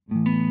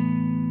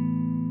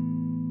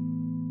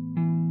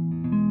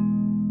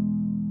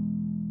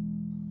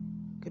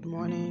Good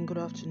morning, good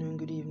afternoon,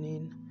 good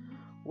evening.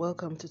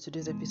 Welcome to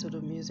today's episode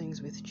of Musings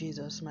with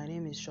Jesus. My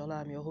name is Shola.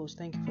 I'm your host.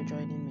 Thank you for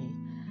joining me.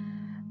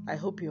 I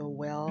hope you're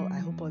well. I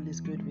hope all is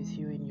good with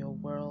you in your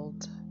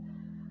world.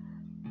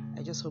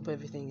 I just hope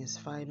everything is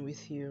fine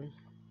with you.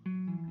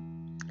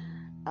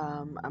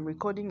 I'm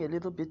recording a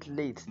little bit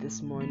late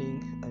this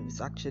morning. It's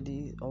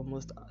actually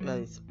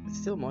it's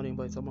still morning,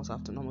 but it's almost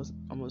afternoon,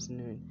 almost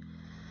noon.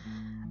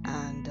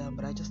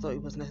 But I just thought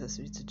it was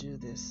necessary to do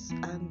this.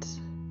 And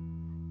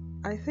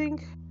I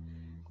think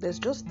there's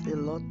just a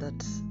lot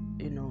that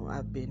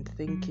I've been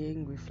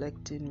thinking,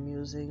 reflecting,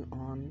 musing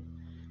on.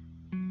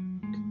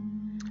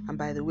 And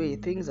by the way,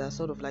 things are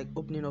sort of like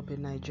opening up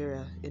in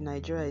Nigeria. In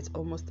Nigeria, it's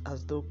almost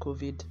as though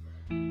COVID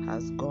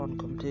has gone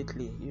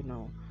completely.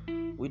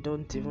 We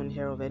don't even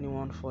hear of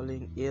anyone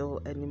falling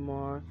ill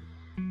anymore.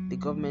 The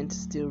government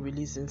is still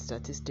releasing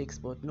statistics,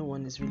 but no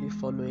one is really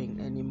following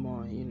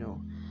anymore.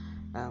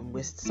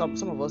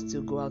 Some of us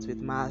still go out with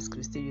masks.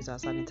 We still use our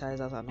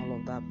sanitizers and all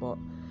of that, but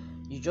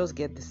you just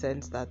get the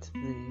sense that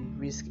the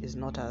risk is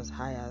not as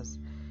high as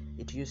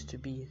it used to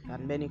be,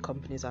 and many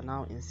companies are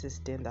now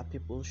insisting that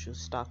people should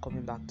start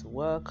coming back to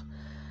work.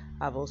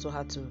 I've also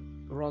had to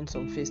run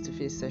some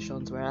face-to-face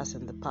sessions, whereas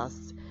in the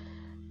past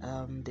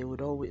they would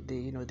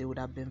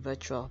have been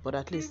virtual, but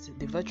at least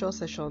the virtual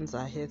sessions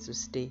are here to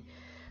stay.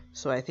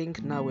 So I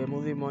think now we're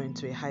moving more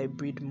into a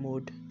hybrid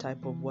mode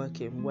type of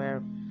working,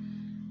 where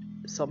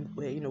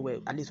we're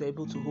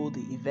able to hold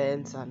the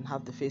events and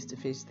have the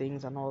face-to-face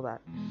things and all that.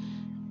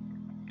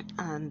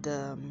 And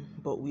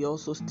but we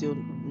also still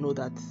know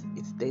that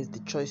there's the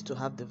choice to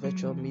have the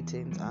virtual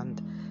meetings,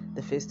 and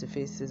the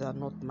face-to-faces are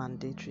not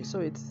mandatory. So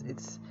it's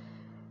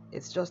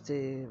just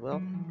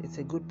it's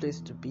a good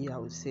place to be, I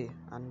would say,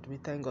 and we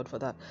thank God for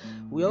that.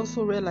 We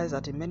also realize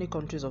that in many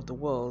countries of the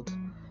world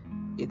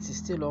it is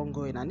still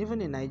ongoing, and even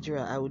in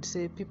Nigeria, I would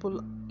say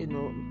people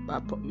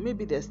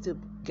maybe they're still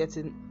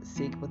getting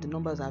sick, but the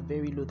numbers are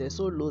very low. They're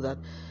so low that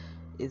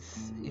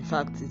it's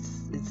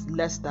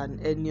less than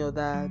any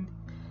other.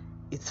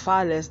 It's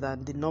far less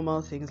than the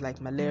normal things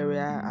like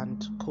malaria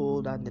and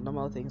cold and the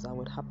normal things that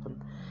would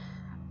happen.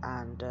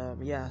 And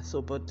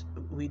but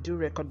we do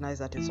recognize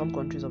that in some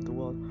countries of the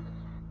world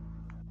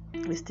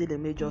it's still a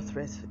major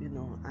threat,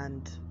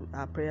 and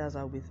our prayers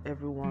are with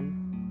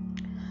everyone.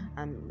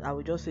 And I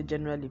would just say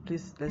generally,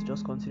 please, let's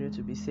just continue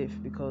to be safe,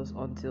 because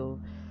until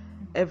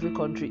every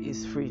country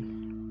is free,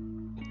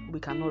 we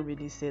cannot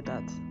really say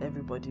that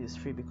everybody is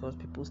free, because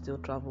people still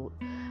travel,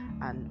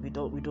 and we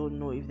don't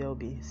know if there will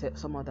be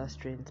some other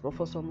strains. But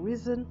for some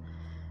reason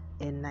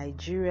in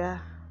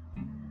Nigeria,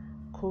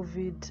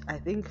 COVID, I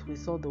think we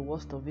saw the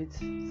worst of it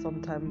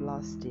sometime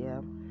last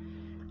year,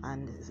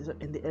 and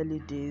in the early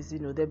days,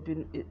 they've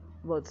been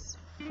but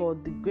for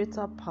the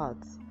greater part,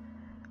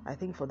 I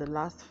think for the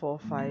last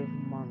 4-5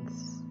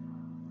 months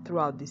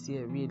throughout this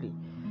year, really,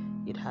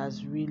 it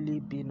has really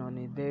been on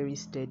a very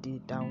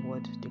steady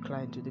downward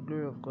decline, to the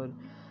glory of God.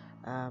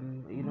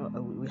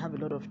 We have a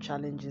lot of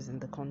challenges in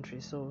the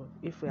country, so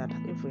if we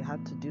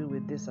had to deal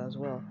with this as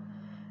well,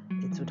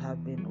 it would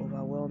have been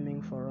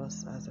overwhelming for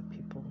us as a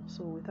people.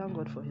 So we thank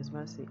God for His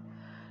mercy.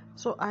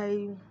 So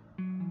I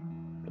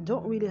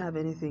don't really have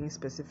anything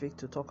specific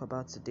to talk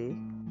about today,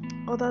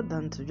 other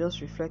than to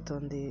just reflect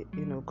on the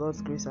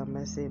God's grace and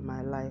mercy in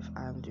my life.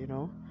 And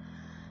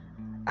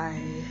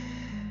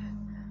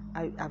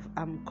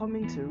I'm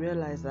coming to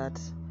realize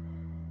that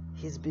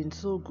He's been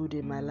so good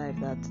in my life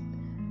that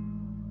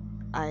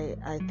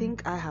I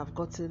think I have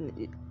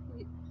gotten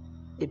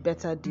a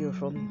better deal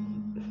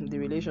from the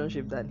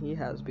relationship than He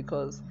has,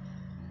 because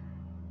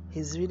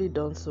He's really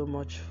done so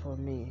much for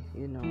me,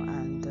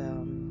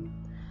 and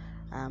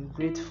I'm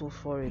grateful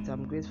for it.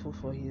 I'm grateful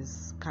for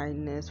His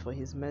kindness, for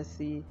His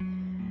mercy,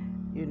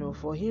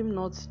 for Him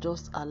not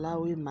just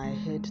allowing my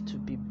head to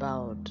be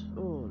bowed.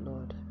 Oh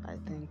Lord, I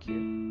thank You.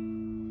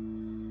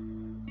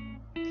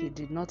 He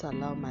did not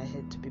allow my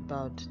head to be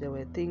bowed. There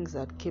were things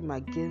that came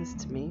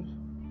against me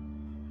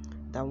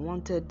that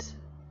wanted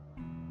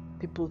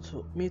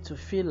me to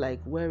feel like,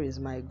 where is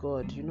my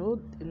God? He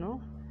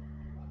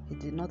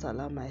did not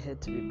allow my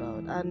head to be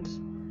bowed. And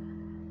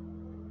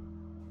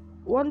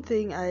one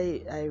thing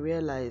I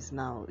realize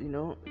now,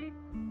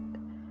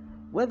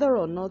 whether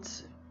or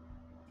not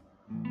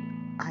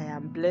I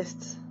am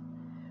blessed,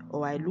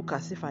 or I look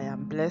as if I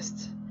am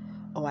blessed,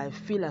 or I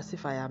feel as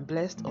if I am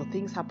blessed, or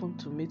things happen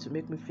to me to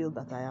make me feel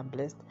that I am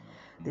blessed,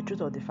 the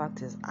truth of the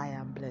fact is I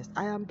am blessed.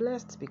 I am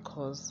blessed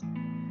because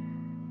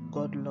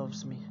God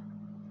loves me.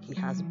 He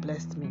has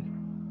blessed me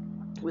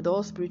with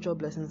all spiritual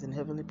blessings in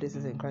heavenly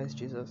places in Christ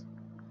Jesus.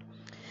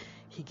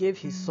 He gave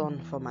His Son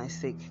for my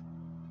sake.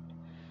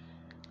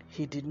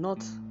 He did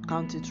not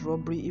count it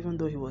robbery, even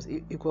though He was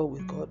equal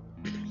with God.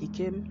 He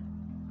came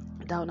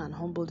down and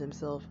humbled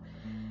Himself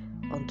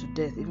unto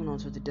death, even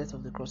unto the death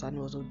of the cross, and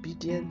He was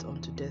obedient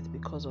unto death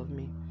because of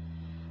me.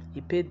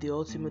 He paid the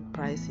ultimate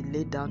price. He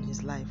laid down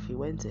His life. He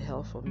went to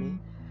hell for me,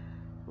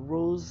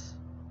 rose,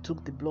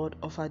 took the blood,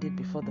 offered it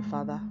before the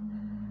Father,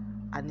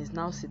 and is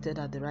now seated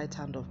at the right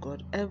hand of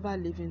God, ever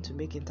living to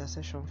make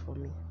intercession for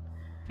me.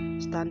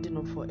 standing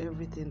up for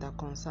everything that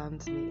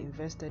concerns me,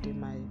 invested in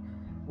my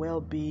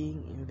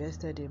well-being,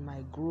 invested in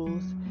my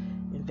growth,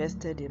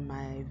 invested in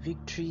my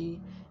victory,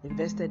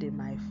 invested in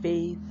my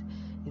faith,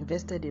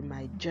 invested in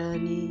my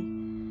journey,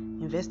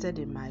 invested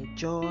in my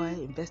joy,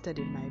 invested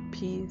in my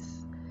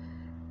peace,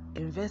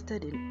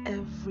 invested in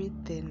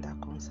everything that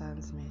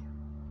concerns me.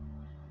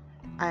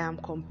 I am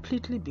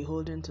completely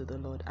beholden to the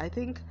Lord. I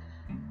think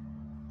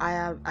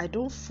I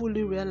don't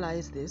fully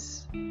realize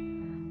this,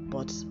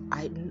 but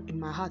in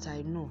my heart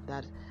I know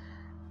that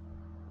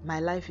my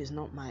life is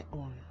not my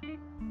own.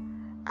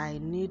 I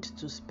need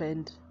to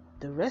spend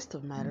the rest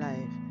of my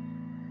life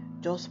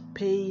just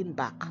paying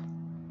back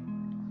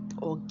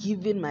or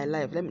giving my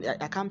life.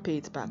 I can't pay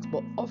it back,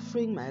 but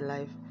offering my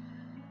life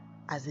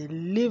as a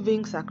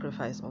living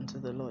sacrifice unto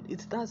the Lord.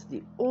 That's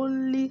the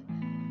only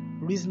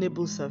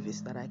reasonable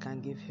service that I can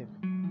give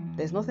Him.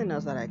 There's nothing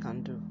else that I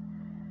can do.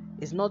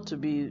 It's not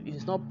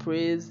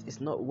praise,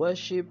 it's not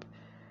worship.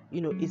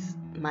 It's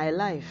my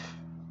life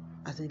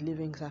as a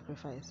living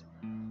sacrifice.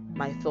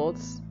 My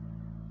thoughts,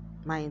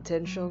 my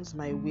intentions,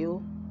 my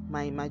will,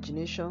 my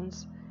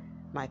imaginations,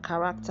 my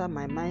character,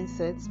 my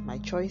mindsets, my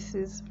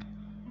choices,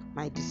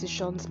 my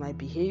decisions, my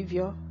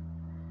behavior,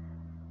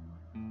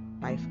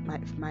 my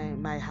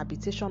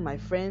habitation, my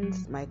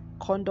friends, my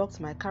conduct,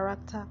 my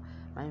character,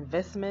 my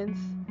investments,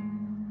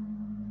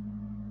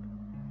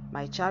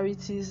 my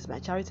charities, my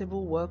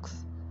charitable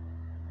works,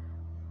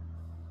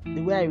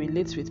 the way I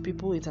relate with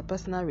people,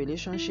 interpersonal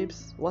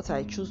relationships, what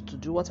I choose to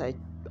do, what I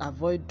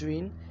avoid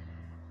doing,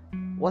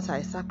 what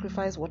I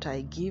sacrifice, what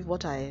I give,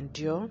 what I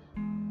endure.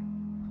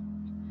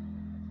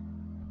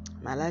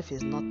 My life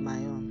is not my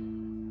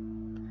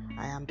own.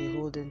 I am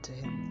beholden to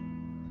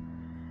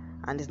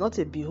Him. And it's not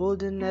a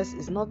beholdenness,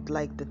 it's not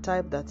like the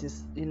type that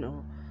is,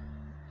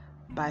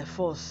 by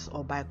force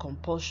or by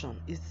compulsion.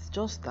 It's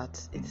just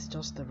that it's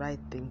just the right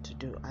thing to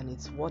do, and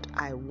it's what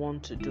I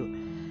want to do.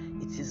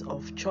 It is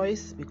of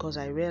choice because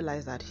I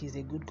realize that He's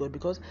a good God,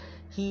 because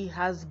He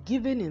has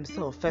given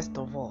Himself first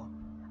of all.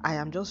 I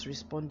am just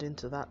responding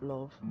to that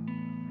love.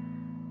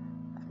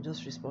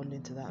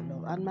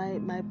 And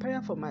my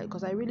prayer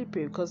because I really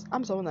pray, because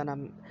I'm someone that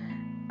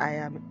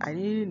I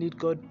really need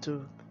God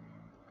to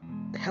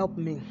help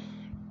me.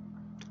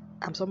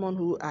 I'm someone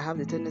who I have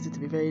the tendency to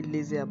be very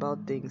lazy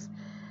about things,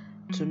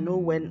 to know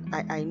when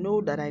I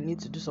know that I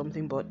need to do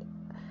something, but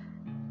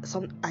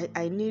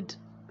I need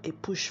a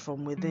push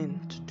from within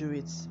to do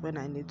it when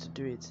I need to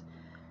do it.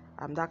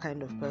 I'm that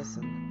kind of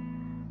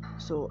person.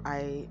 So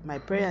my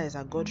prayer is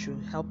that God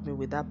should help me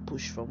with that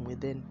push from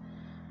within,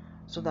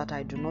 so that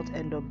I do not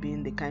end up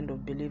being the kind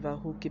of believer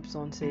who keeps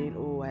on saying,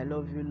 "Oh, I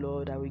love you,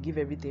 Lord, I will give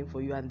everything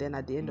for you," and then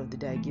at the end of the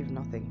day I give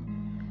nothing.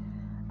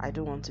 I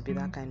don't want to be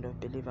that kind of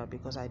believer,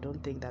 because I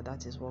don't think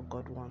that is what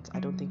God wants. I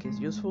don't think it's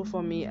useful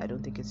for me. I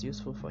don't think it's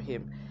useful for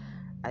Him.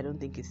 I don't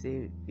think it's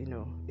I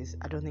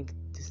don't think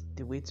it's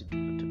the way to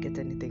get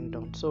anything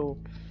done. So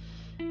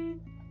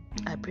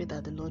I pray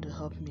that the Lord will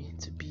help me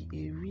to be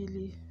a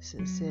really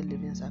sincere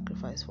living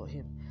sacrifice for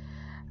Him.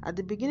 At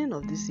the beginning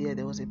of this year,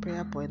 there was a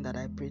prayer point that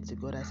I prayed to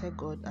God. I said,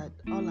 God,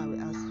 all I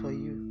will ask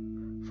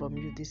from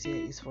you this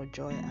year is for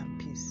joy and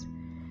peace.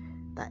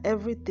 That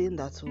everything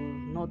that will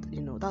not,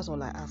 that's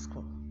all I ask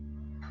for.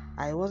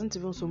 I wasn't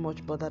even so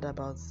much bothered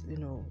about,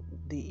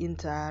 the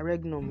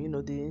interregnum,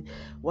 the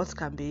what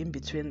can be in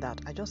between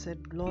that. I just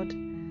said, Lord,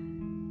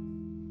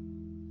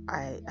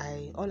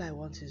 I all I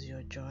want is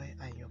your joy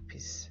and your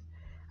peace.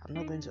 I'm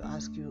not going to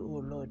ask you, oh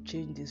Lord,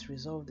 change this,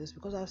 resolve this,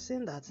 because I've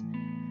seen that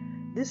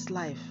this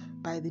life,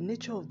 by the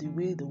nature of the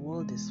way the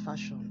world is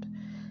fashioned,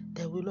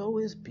 there will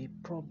always be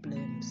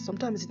problems.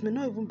 Sometimes it may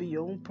not even be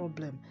your own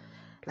problem.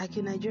 Like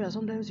in Nigeria,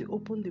 sometimes you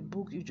open the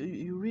book,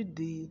 you read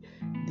the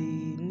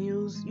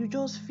news, you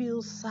just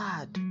feel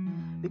sad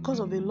because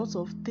of a lot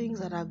of things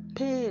that are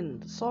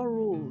pain,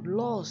 sorrow,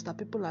 loss that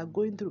people are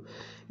going through.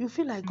 You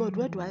feel like, God,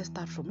 where do I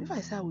start from? If I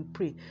say I will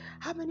pray,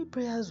 how many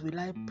prayers will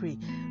I pray?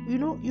 You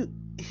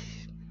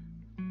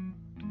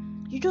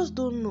just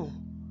don't know.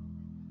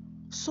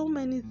 So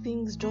many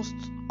things just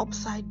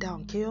upside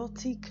down,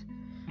 chaotic,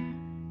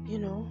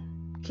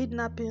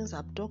 kidnappings,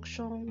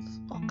 abductions,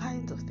 all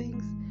kinds of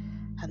things.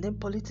 And then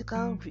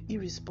political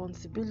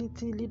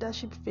irresponsibility,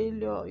 leadership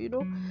failure,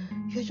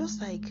 you're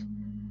just like,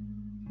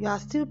 you are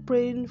still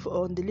praying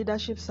on the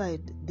leadership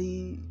side.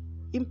 The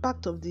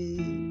impact of the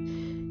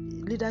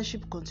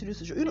leadership continues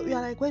to show.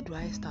 You're like, where do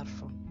I start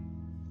from?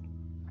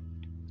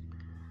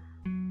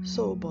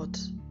 So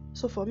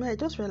for me, I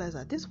just realized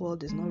that this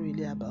world is not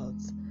really about,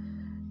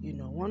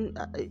 it's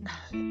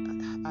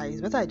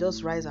better I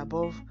just rise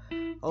above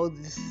all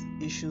these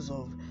issues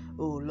of,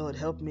 oh Lord,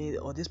 help me,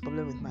 or this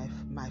problem with my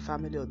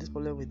family, or this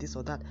problem with this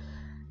or that.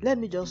 Let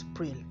me just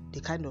pray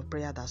the kind of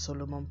prayer that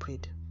Solomon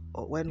prayed,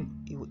 or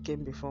when he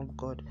came before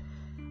God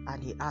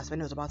and he asked, when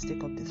he was about to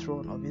take up the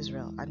throne of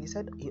Israel, and he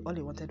said all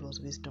he wanted was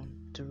wisdom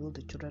to rule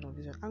the children of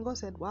Israel. And God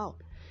said, wow,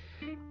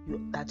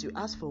 that you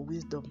asked for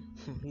wisdom,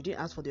 you didn't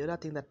ask for the other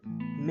thing that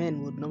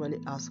men would normally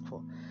ask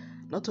for.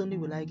 Not only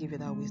will I give you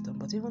that wisdom,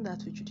 but even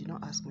that which you did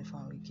not ask me for,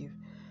 I will give.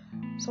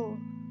 So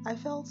I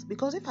felt,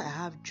 because if I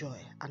have joy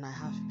and I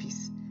have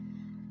peace,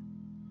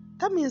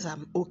 that means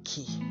I'm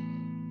okay,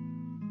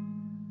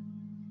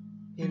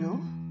 you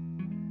know.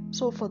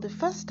 So for the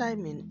first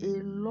time in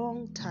a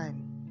long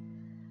time,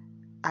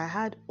 I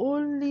had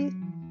only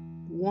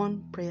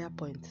one prayer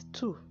point.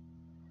 Two,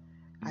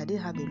 I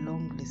didn't have a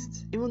long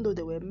list, even though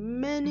there were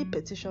many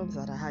petitions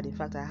that I had. In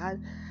fact, I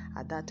had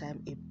at that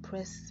time a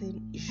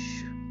pressing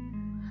issue.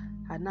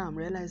 And now I'm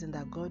realizing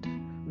that God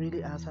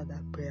really answered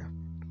that prayer.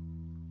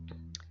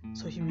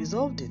 So he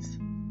resolved it.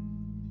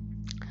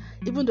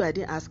 Even though I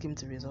didn't ask him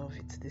to resolve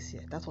it this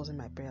year. That wasn't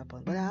my prayer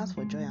point. But I asked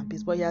for joy and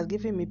peace. But he has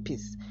given me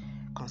peace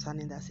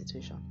concerning that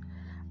situation.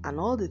 And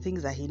all the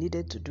things that he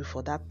needed to do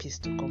for that peace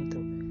to come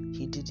through,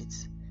 he did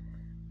it.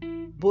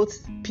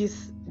 Both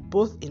peace,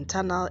 both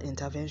internal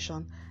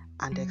intervention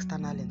and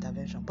external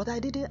intervention. But I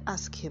didn't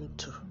ask him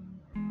to.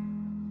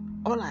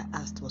 All I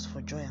asked was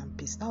for joy and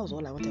peace. That was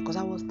all I wanted, because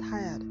I was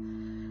tired.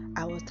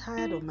 I was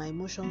tired of my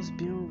emotions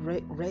being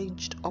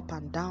ranged up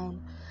and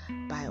down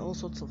by all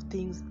sorts of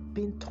things,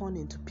 being torn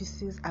into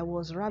pieces. I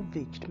was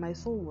ravaged. My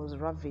soul was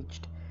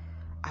ravaged.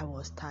 I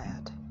was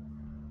tired.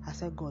 I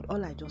said, God,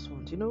 all I just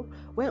want,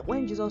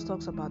 when Jesus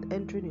talks about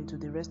entering into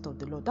the rest of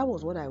the Lord, that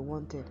was what I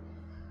wanted.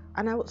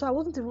 And so I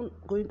wasn't even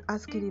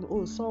asking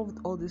him, solve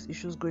all these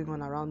issues going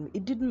on around me.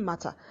 It didn't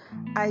matter.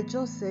 I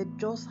just said,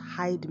 just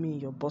hide me in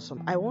your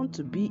bosom. I want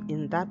to be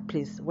in that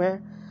place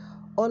where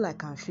all I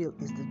can feel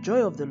is the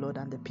joy of the Lord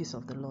and the peace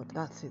of the Lord.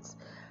 That's it.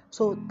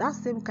 So that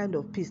same kind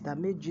of peace that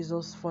made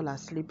Jesus fall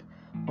asleep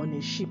on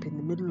a ship in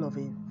the middle of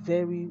a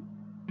very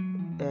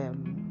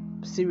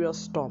serious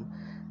storm,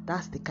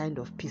 that's the kind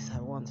of peace I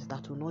want,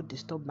 that will not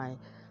disturb my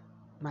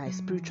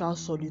spiritual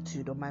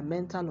solitude or my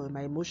mental or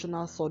my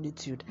emotional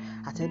solitude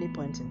at any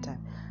point in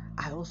time.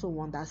 I also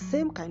want that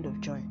same kind of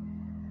joy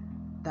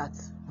that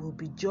will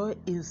be joy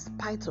in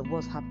spite of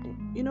what's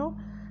happening,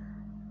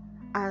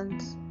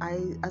 And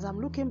as I'm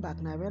looking back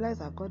and I realize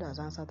that God has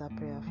answered that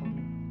prayer for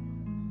me.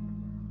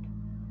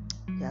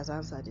 He has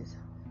answered it.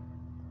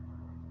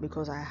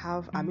 Because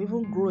I'm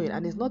even growing,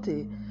 and it's not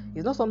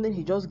something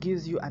he just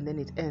gives you and then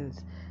it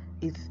ends.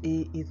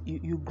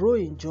 You grow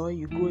in joy,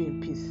 you grow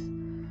in peace.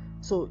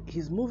 So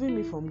he's moving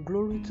me from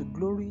glory to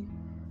glory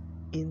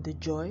in the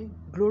joy,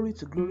 glory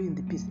to glory in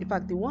the peace. In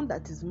fact, the one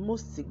that is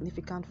most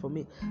significant for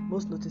me,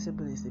 most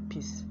noticeable, is the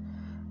peace,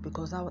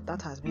 because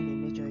that has been a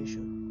major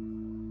issue.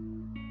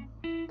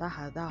 That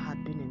had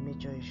been a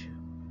major issue,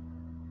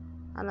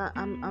 and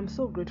I'm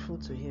so grateful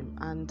to him.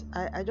 And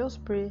I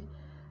just pray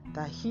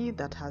that he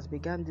that has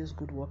begun this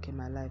good work in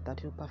my life, that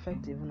he'll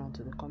perfect even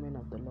unto the coming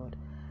of the Lord.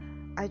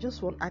 I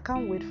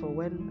can't wait for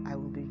when I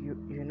will be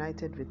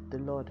united with the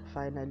Lord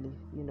finally.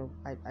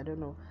 I don't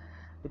know,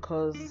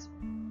 because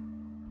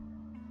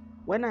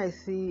when I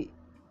see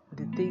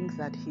the things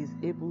that he's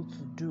able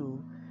to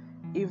do,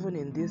 even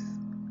in this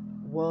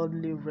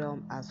worldly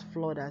realm, as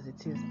flawed as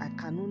it is, I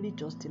can only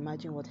just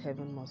imagine what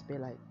heaven must be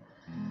like.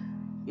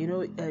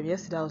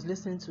 Yesterday I was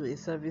listening to a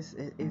service,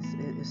 a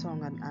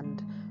song,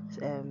 and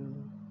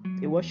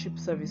a worship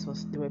service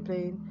they were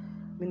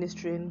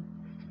ministering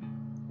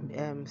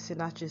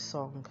Sinach's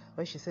song,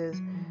 where she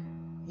says,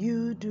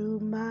 "You do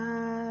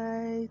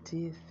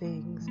mighty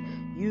things,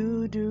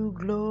 you do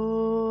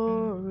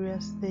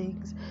glorious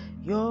things,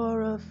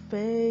 you're a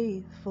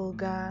faithful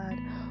God,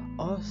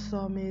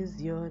 awesome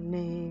is your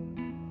name.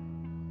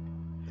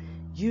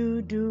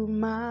 You do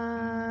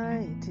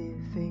mighty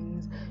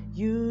things,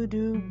 you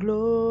do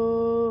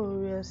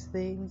glorious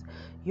things,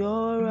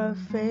 you're a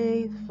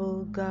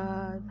faithful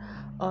God,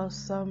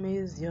 awesome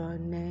is your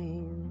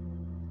name.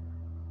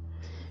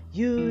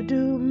 You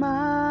do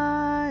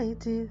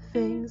mighty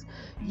things,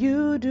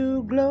 you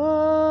do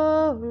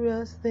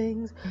glorious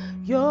things,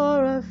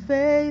 you're a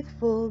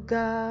faithful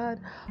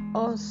God,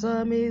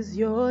 awesome is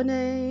your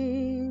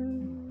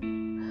name.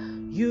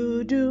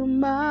 You do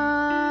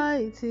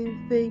mighty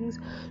things,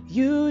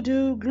 you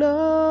do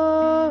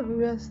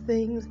glorious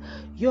things,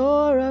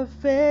 you're a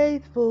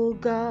faithful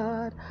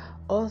God,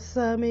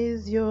 awesome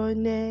is your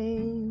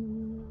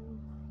name."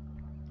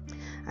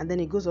 And then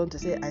he goes on to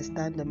say, "I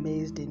stand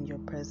amazed in your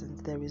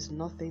presence. There is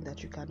nothing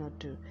that you cannot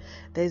do.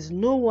 There is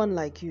no one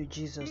like you,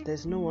 Jesus.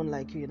 There's no one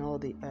like you in all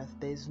the earth.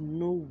 There is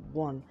no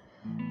one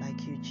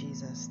like you,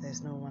 Jesus.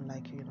 There's no one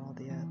like you in all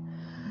the earth."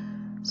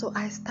 So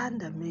I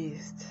stand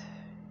amazed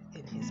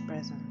in his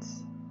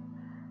presence.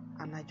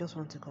 And I just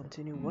want to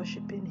continue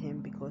worshiping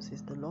him, because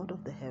he's the Lord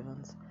of the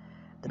heavens,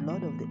 the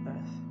Lord of the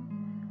earth,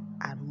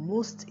 and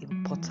most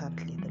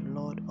importantly, the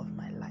Lord of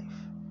my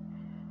life.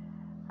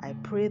 I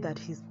pray that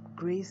his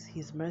grace,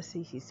 his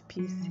mercy, his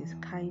peace, his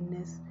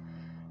kindness,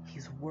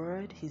 his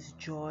word, his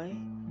joy,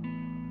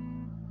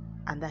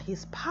 and that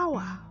his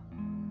power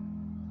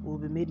will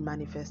be made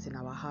manifest in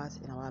our hearts,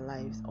 in our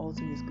lives, all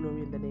to his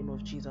glory, in the name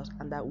of Jesus,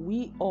 and that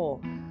we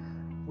all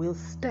will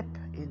step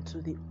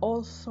into the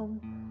awesome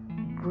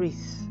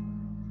grace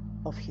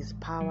of his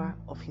power,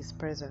 of his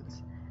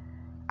presence,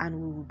 and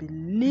we will be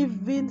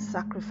living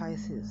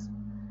sacrifices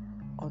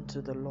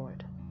unto the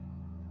Lord.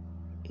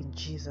 In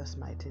Jesus'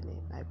 mighty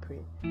name I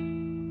pray.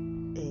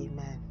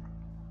 Amen.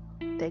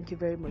 Thank you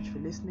very much for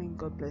listening.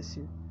 God bless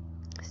you.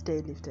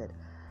 Stay lifted.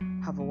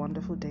 Have a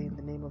wonderful day in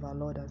the name of our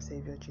Lord and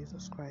Savior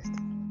Jesus Christ.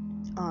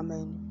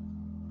 Amen.